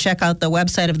you to check out the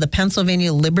website of the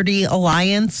Pennsylvania Liberty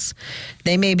Alliance.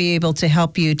 They may be able to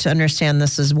help you to understand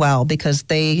this as well, because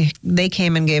they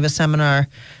came and gave a seminar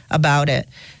about it.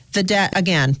 The debt,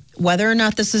 again, whether or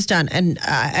not this is done, and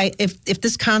if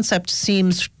this concept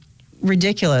seems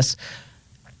ridiculous,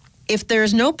 if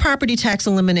there's no property tax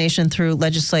elimination through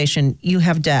legislation, you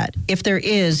have debt. If there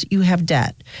is, you have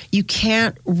debt. You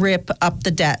can't rip up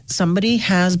the debt. Somebody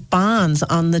has bonds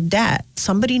on the debt.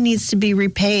 Somebody needs to be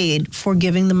repaid for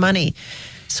giving the money.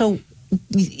 So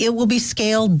it will be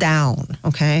scaled down,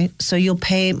 okay? So you'll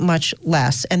pay much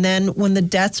less. And then when the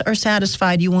debts are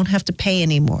satisfied, you won't have to pay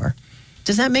anymore.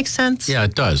 Does that make sense? Yeah,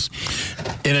 it does.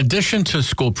 In addition to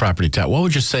school property tax, what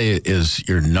would you say is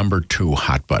your number 2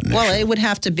 hot button Well, issue? It would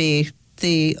have to be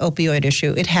the opioid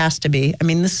issue. It has to be. I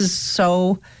mean, this is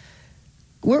so...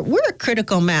 We're a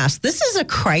critical mass. This is a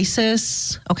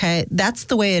crisis, okay? That's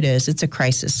the way it is. It's a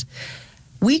crisis.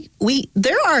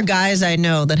 There are guys I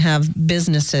know that have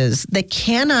businesses that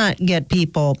cannot get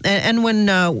people... And when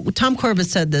Tom Corbett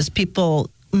said this, people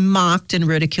mocked and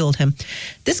ridiculed him.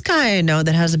 This guy I know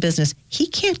that has a business, he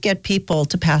can't get people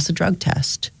to pass a drug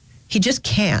test. He just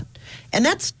can't. And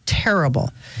that's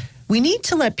terrible. We need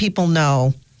to let people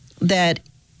know that,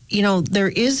 there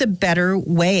is a better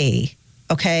way,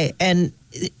 okay? And,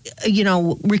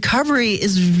 recovery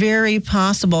is very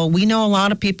possible. We know a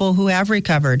lot of people who have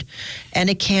recovered, and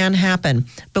it can happen.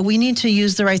 But we need to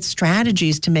use the right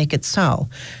strategies to make it so.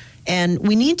 And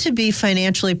we need to be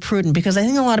financially prudent, because I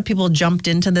think a lot of people jumped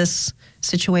into this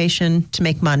situation to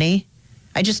make money.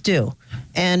 I just do.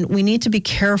 And we need to be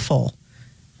careful.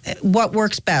 What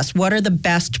works best? What are the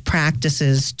best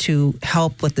practices to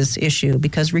help with this issue?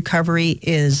 Because recovery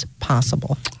is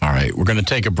possible. All right, we're going to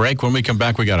take a break. When we come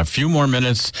back, we got a few more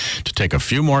minutes to take a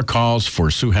few more calls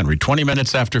for Sue Henry. 20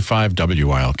 minutes after 5,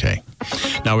 WILK.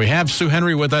 Now, we have Sue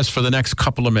Henry with us for the next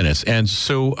couple of minutes. And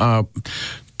Sue...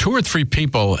 2 or 3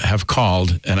 people have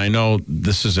called, and I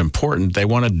this is important. They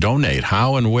want to donate.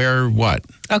 How and where, what?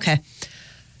 Okay.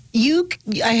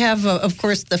 I have, of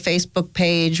course, the Facebook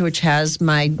page, which has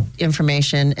my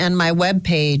information, and my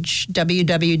webpage,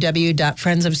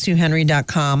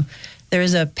 www.friendsofsuehenry.com. There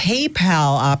is a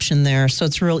PayPal option there, so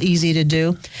it's real easy to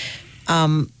do.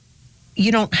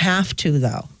 You don't have to,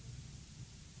 though.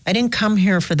 I didn't come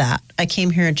here for that. I came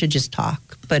here to just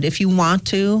talk. But if you want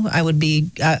to, I would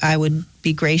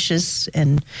be gracious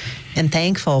and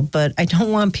thankful. But I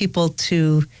don't want people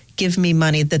to give me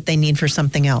money that they need for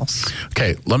something else.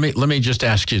 Okay, let me just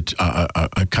ask you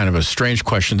a kind of a strange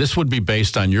question. This would be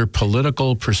based on your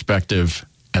political perspective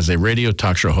as a radio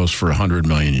talk show host for 100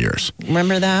 million years.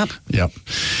 Remember that? Yep.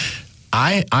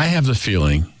 I have the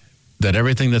feeling that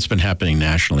everything that's been happening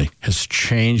nationally has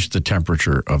changed the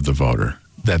temperature of the voter,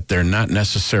 that they're not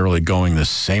necessarily going the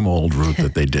same old route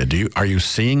that they did. Are you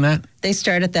seeing that? They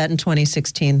started that in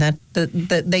 2016.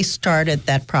 They started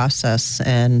that process,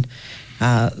 and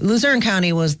Luzerne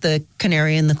County was the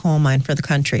canary in the coal mine for the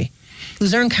country.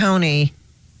 Luzerne County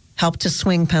helped to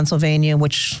swing Pennsylvania,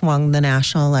 which swung the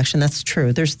national election. That's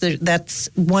true. That's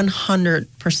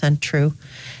 100% true.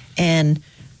 And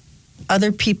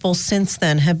other people since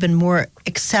then have been more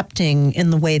accepting in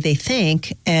the way they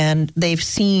think, and they've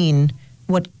seen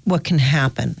what can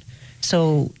happen.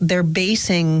 So they're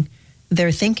basing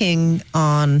their thinking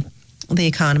on the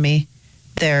economy,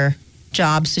 their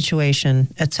job situation,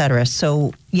 et cetera.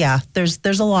 So, yeah,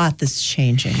 there's a lot that's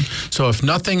changing. So if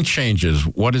nothing changes,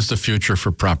 what is the future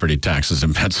for property taxes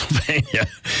in Pennsylvania?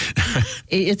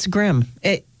 It's grim.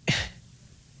 They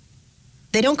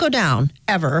don't go down,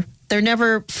 ever. They're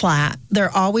never flat.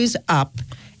 They're always up.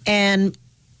 And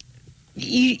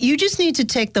you just need to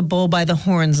take the bull by the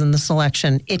horns in this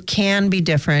election. It can be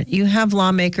different. You have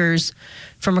lawmakers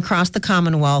from across the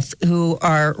Commonwealth who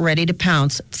are ready to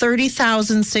pounce.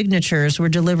 30,000 signatures were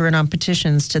delivered on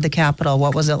petitions to the Capitol.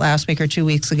 What was it, last week or 2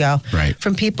 weeks ago? Right.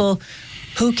 From people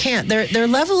who can't. Their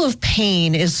level of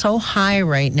pain is so high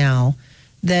right now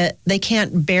that they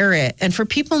can't bear it. And for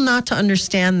people not to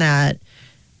understand that,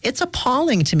 it's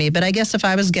appalling to me. But I guess if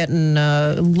I was getting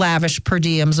lavish per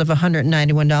diems of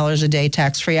 $191 a day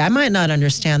tax-free, I might not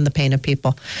understand the pain of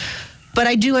people. But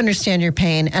I do understand your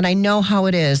pain, and I know how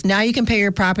it is. Now you can pay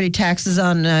your property taxes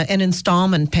on an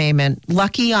installment payment.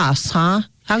 Lucky us, huh?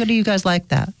 How do you guys like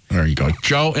that? There you go.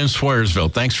 Joe in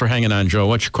Swearsville. Thanks for hanging on, Joe.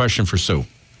 What's your question for Sue?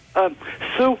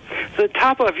 Sue, the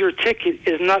top of your ticket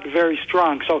is not very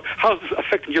strong. So how's this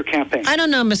affecting your campaign? I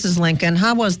don't know, Mrs. Lincoln.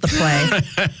 How was the play?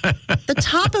 The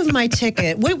top of my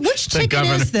ticket. Which ticket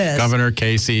is this? Governor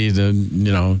Casey,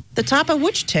 The top of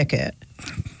which ticket?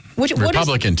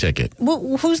 Republican ticket.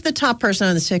 Who's the top person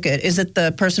on the ticket? Is it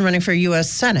the person running for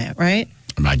U.S. Senate, right?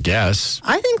 I guess.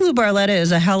 I think Lou Barletta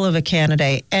is a hell of a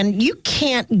candidate, and you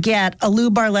can't get a Lou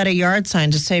Barletta yard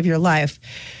sign to save your life.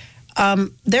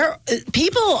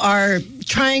 People are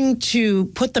trying to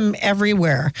put them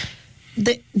everywhere.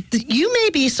 You may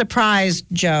be surprised,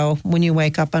 Joe, when you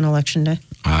wake up on Election Day.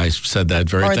 I said that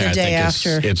very thing. The day I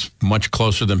think it's much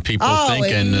closer than people think,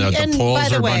 and the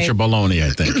polls are a bunch of baloney, I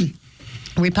think.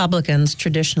 Republicans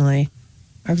traditionally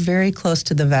are very close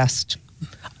to the vest.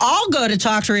 I'll go to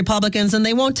talk to Republicans, and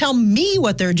they won't tell me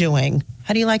what they're doing.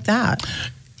 How do you like that?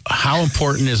 How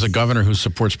important is a governor who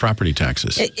supports property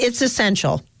taxes? It's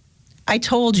essential. I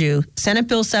told you, Senate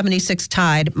Bill 76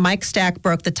 tied. Mike Stack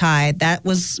broke the tie. That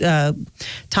was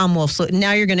Tom Wolf. So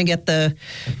now you're going to get the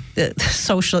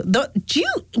social.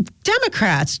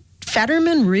 Democrats,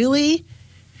 Fetterman, really?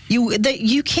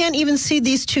 You can't even see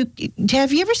these two.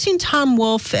 Have you ever seen Tom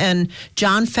Wolf and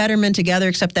John Fetterman together,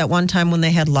 except that one time when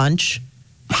they had lunch?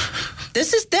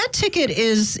 That ticket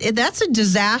that's a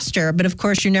disaster. But of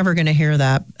course, you're never going to hear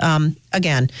that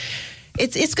again.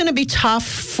 It's going to be tough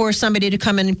for somebody to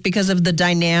come in because of the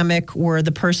dynamic where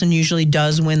the person usually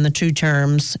does win the two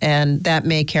terms, and that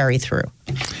may carry through.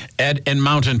 Ed in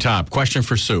Mountaintop, question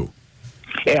for Sue.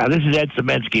 Yeah, this is Ed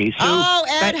Semensky.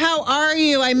 Ed, how are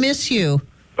you? I miss you.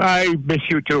 I miss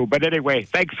you too. But anyway,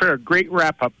 thanks for a great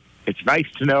wrap-up. It's nice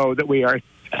to know that we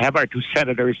have our two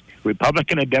senators,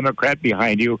 Republican and Democrat,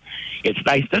 behind you. It's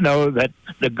nice to know that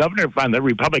the governor on the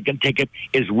Republican ticket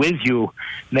is with you.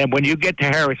 And then when you get to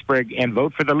Harrisburg and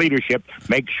vote for the leadership,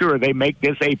 make sure they make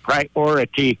this a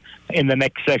priority in the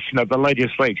next session of the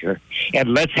legislature.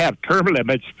 And let's have term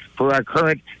limits for our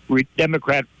current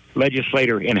Democrat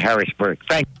legislator in Harrisburg.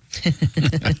 Thanks.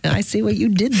 I see what you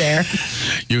did there.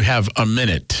 You have a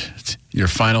minute. Your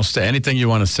final anything you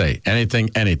want to say?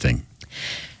 Anything.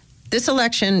 This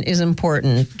election is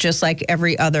important, just like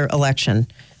every other election.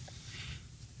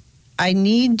 I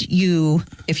need you,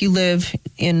 if you live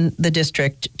in the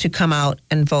district, to come out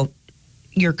and vote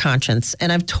your conscience.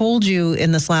 And I've told you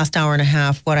in this last hour and a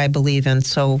half what I believe in,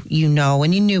 so you know,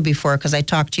 and you knew before because I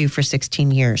talked to you for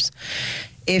 16 years.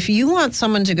 If you want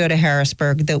someone to go to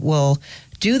Harrisburg that will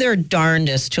do their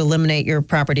darndest to eliminate your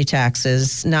property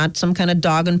taxes, not some kind of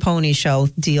dog and pony show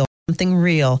deal, something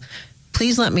real,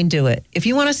 please let me do it. If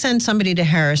you want to send somebody to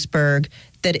Harrisburg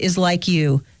that is like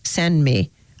you, send me.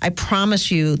 I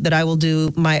promise you that I will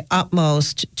do my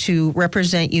utmost to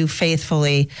represent you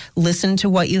faithfully, listen to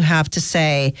what you have to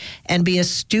say, and be a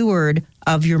steward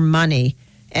of your money.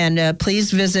 And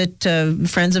please visit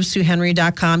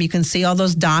friendsofsuehenry.com. You can see all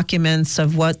those documents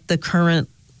of what the current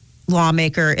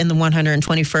lawmaker in the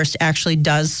 121st actually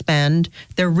does spend.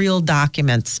 They're real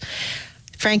documents.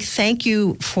 Frank, thank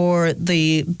you for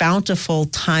the bountiful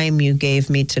time you gave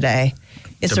me today.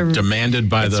 It's demanded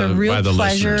by the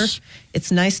pleasure. Listeners.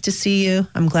 It's nice to see you.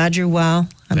 I'm glad you're well.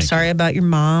 I'm sorry about your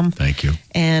mom. Thank you.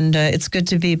 And it's good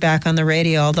to be back on the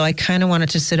radio, although I kind of wanted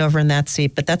to sit over in that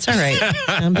seat, but that's all right.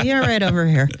 I'll be all right over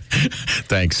here.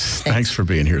 Thanks for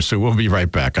being here, Sue. We'll be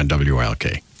right back on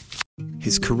WILK.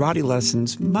 His karate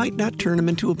lessons might not turn him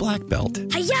into a black belt.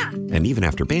 Hi-ya! And even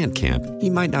after band camp, he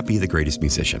might not be the greatest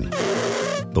musician.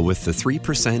 But with the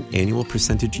 3% annual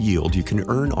percentage yield you can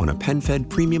earn on a PenFed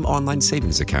premium online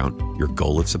savings account, your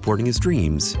goal of supporting his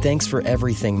dreams... Thanks for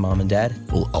everything, Mom and Dad.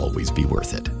 ...will always be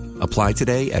worth it. Apply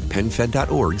today at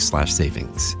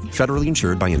PenFed.org/savings. Federally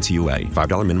insured by NCUA.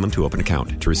 $5 minimum to open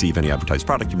account. To receive any advertised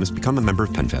product, you must become a member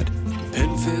of PenFed.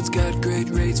 PenFed's got great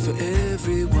rates for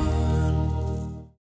everyone.